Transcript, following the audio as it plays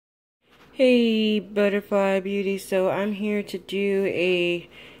Hey Butterfly Beauties, so I'm here to do a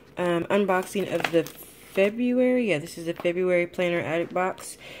unboxing of the February, this is the February Planner Addict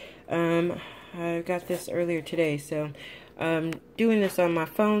box. I got this earlier today, so I'm doing this on my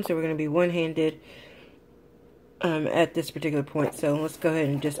phone, so we're going to be one-handed at this particular point. So let's go ahead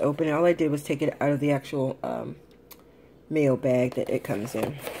and just open it. All I did was take it out of the actual mail bag that it comes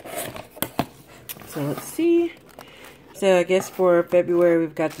in. So let's see. So I guess for February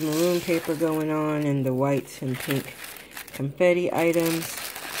we've got the maroon paper going on and the white and pink confetti items.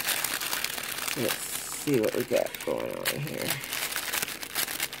 Let's see what we got going on here.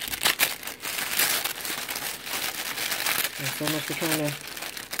 So much for trying to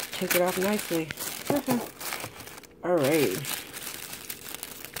take it off nicely. Alright.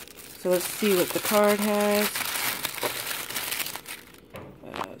 So let's see what the card has.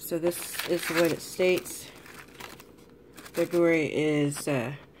 So this is what it states. February is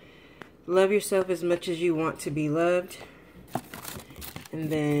love yourself as much as you want to be loved. And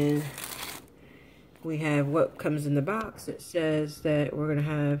then we have what comes in the box. It says that we're going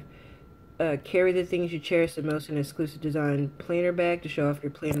to have carry the things you cherish the most in an exclusive design planner bag to show off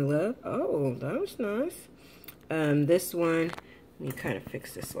your planner love. Oh, that was nice. This one, let me kind of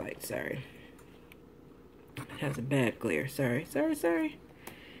fix this light, sorry. It has a bad glare, sorry.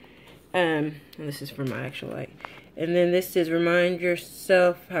 And this is for my actual light. And then this says, remind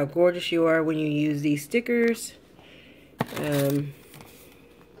yourself how gorgeous you are when you use these stickers.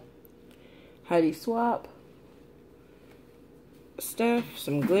 Heidi Swap stuff,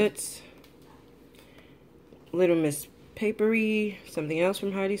 some glitz. Little Miss Papery, something else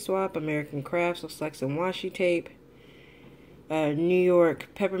from Heidi Swap. American Crafts, looks like some washi tape. New York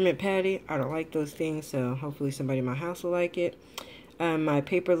Peppermint Patty. I don't like those things, so hopefully somebody in my house will like it. My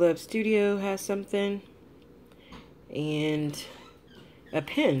Paper Love Studio has something. And a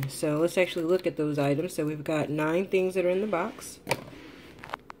pen. So let's actually look at those items. So we've got 9 things that are in the box.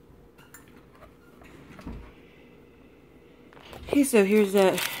 Okay, so here's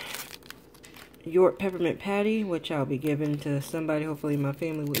that York Peppermint Patty, which I'll be giving to somebody. Hopefully my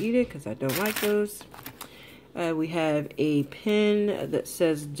family will eat it because I don't like those. We have a pen that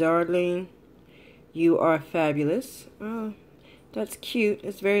says, darling, you are fabulous. Oh, that's cute.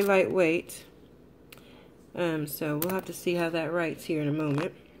 It's very lightweight. So we'll have to see how that writes here in a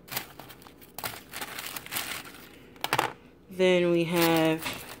moment. Then we have,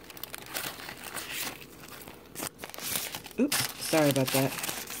 oops, sorry about that.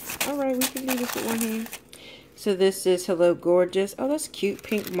 Alright, we can do this with one hand. So this is Hello Gorgeous. Oh, that's cute.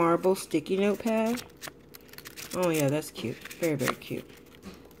 Pink marble sticky notepad. Oh yeah, that's cute. Very, very cute.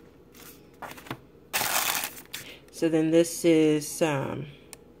 So then this is,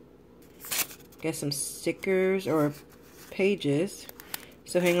 got some stickers or pages.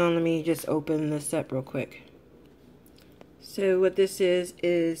 So hang on, let me just open this up real quick. So what this is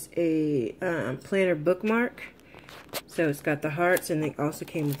a planner bookmark. So it's got the hearts, and it also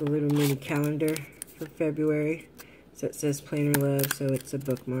came with a little mini calendar for February. So it says Planner Love, so it's a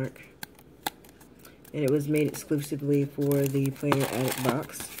bookmark. And it was made exclusively for the Planner Addict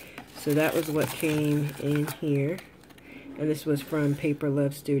box. So that was what came in here. And this was from Paper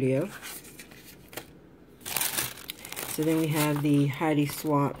Love Studio. So then we have the Heidi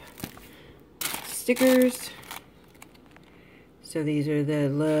Swap stickers. So these are the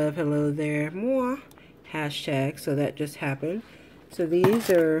love, hello there, moi hashtag. So that just happened. So these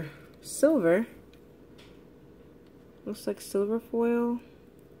are silver. Looks like silver foil.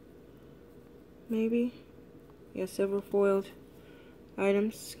 Maybe. Yeah, silver foiled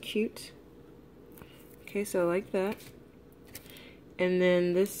items. Cute. Okay, so I like that. And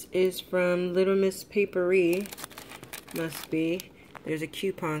then this is from Little Miss Papery. Must be. There's a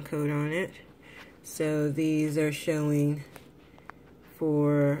coupon code on it. So these are showing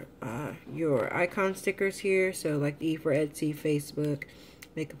for your icon stickers here. So like the E for Etsy, Facebook,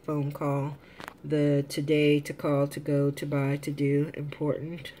 make a phone call, the today, to call, to go, to buy, to do,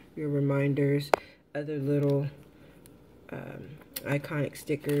 important, your reminders, other little iconic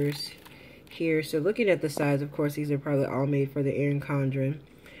stickers here. So looking at the size, of course, these are probably all made for the Erin Condren.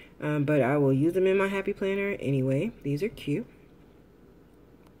 But I will use them in my Happy Planner anyway. These are cute.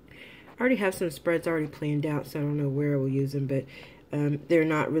 I already have some spreads already planned out, so I don't know where I will use them. But they're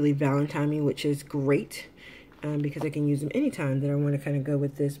not really Valentine-y, which is great. Because I can use them anytime that I want to kind of go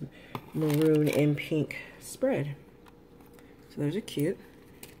with this maroon and pink spread. So those are cute.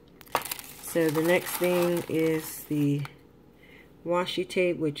 So the next thing is the washi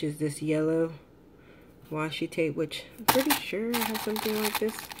tape, which is this yellow washi tape, which I'm pretty sure I have something like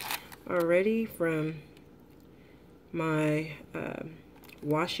this already from my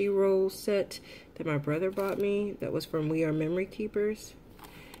washi roll set that my brother bought me. That was from We Are Memory Keepers.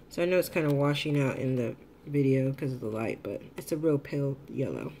 So I know it's kind of washing out in the video because of the light, but it's a real pale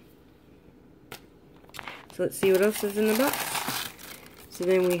yellow. So let's see what else is in the box. So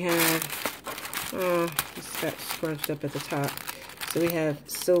then we have, it's got scrunched up at the top. So we have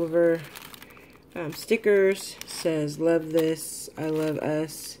silver stickers. Says love this, I love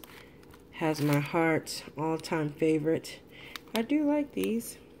us, has my heart, all-time favorite. I do like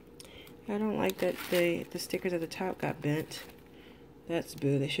these. I don't like that the stickers at the top got bent. That's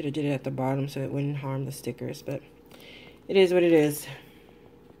boo. They should have did it at the bottom so it wouldn't harm the stickers, but it is what it is.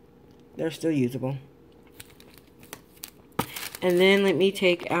 They're still usable. And then let me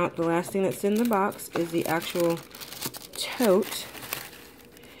take out the last thing that's in the box is the actual tote.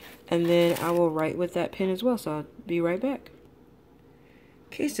 And then I will write with that pen as well, so I'll be right back.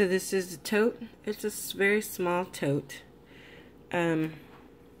 Okay, so this is the tote. It's a very small tote. I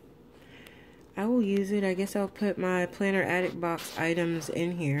will use it. I guess I'll put my Planner Addict box items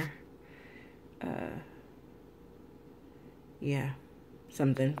in here. Yeah,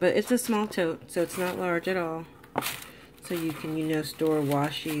 something. But it's a small tote, so it's not large at all. So you can, you know, store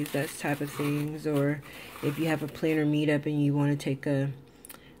washies, that type of things. Or if you have a planner meetup and you want to take a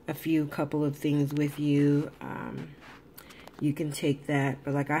couple of things with you, you can take that.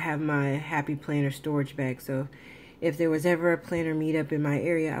 But like I have my Happy Planner storage bag, so if there was ever a planner meetup in my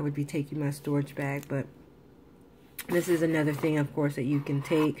area, I would be taking my storage bag. But this is another thing, of course, that you can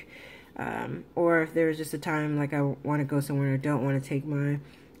take. Or if there's just a time like I want to go somewhere and I don't want to take my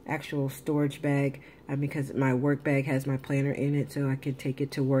actual storage bag, because my work bag has my planner in it, so I could take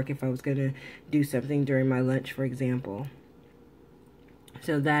it to work if I was going to do something during my lunch, for example.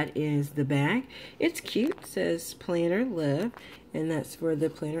 So that is the bag. It's cute. It says Planner Love, and that's for the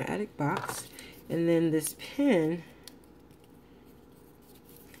Planner Addict box. And then this pen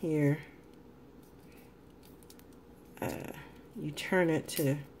here, you turn it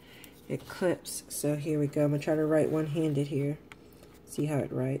to, it clips. So here we go. I'm going to try to write one-handed here. See how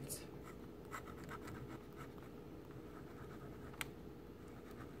it writes.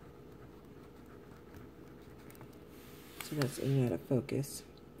 So that's in out of focus.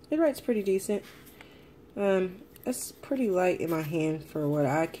 It writes pretty decent. It's pretty light in my hand for what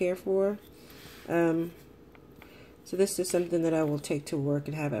I care for. So this is something that I will take to work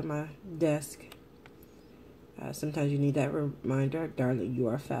and have at my desk. Sometimes you need that reminder, darling, you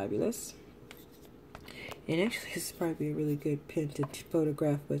are fabulous. And actually, this is probably a really good pen to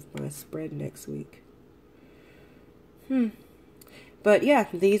photograph with my spread next week. But yeah,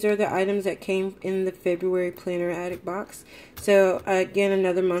 these are the items that came in the February Planner Addict box. So again,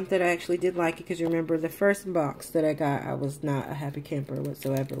 another month that I actually did like it, because remember the first box that I got, I was not a happy camper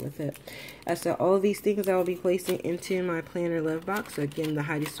whatsoever with it. So all of these things I will be placing into my Planner Love box. So again, the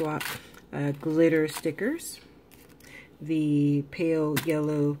Heidi Swapp glitter stickers, the pale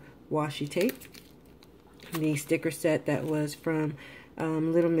yellow washi tape, the sticker set that was from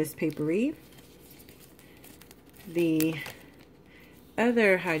Little Miss Papery, the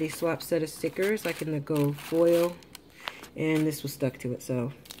other Heidi Swapp set of stickers, like in the gold foil, and this was stuck to it,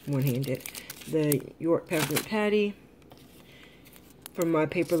 so one-handed. The York Peppermint Patty from my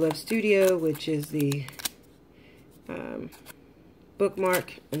Paper Love Studio, which is the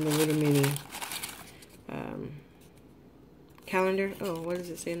bookmark, and the little mini calendar. Oh, what does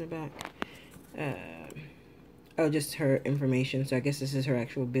it say in the back? Oh, just her information. So I guess this is her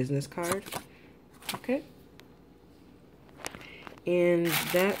actual business card. Okay. And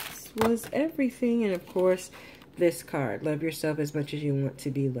that was everything. And of course, this card, love yourself as much as you want to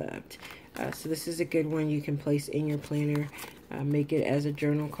be loved. So this is a good one you can place in your planner. Make it as a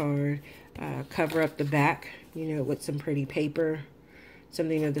journal card. Cover up the back, you know, with some pretty paper,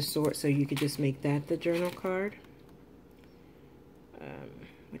 something of the sort, so you could just make that the journal card.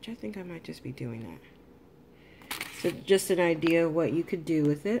 Which I think I might just be doing that. So just an idea of what you could do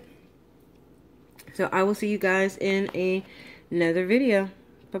with it. So I will see you guys in another video.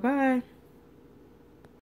 Bye-bye.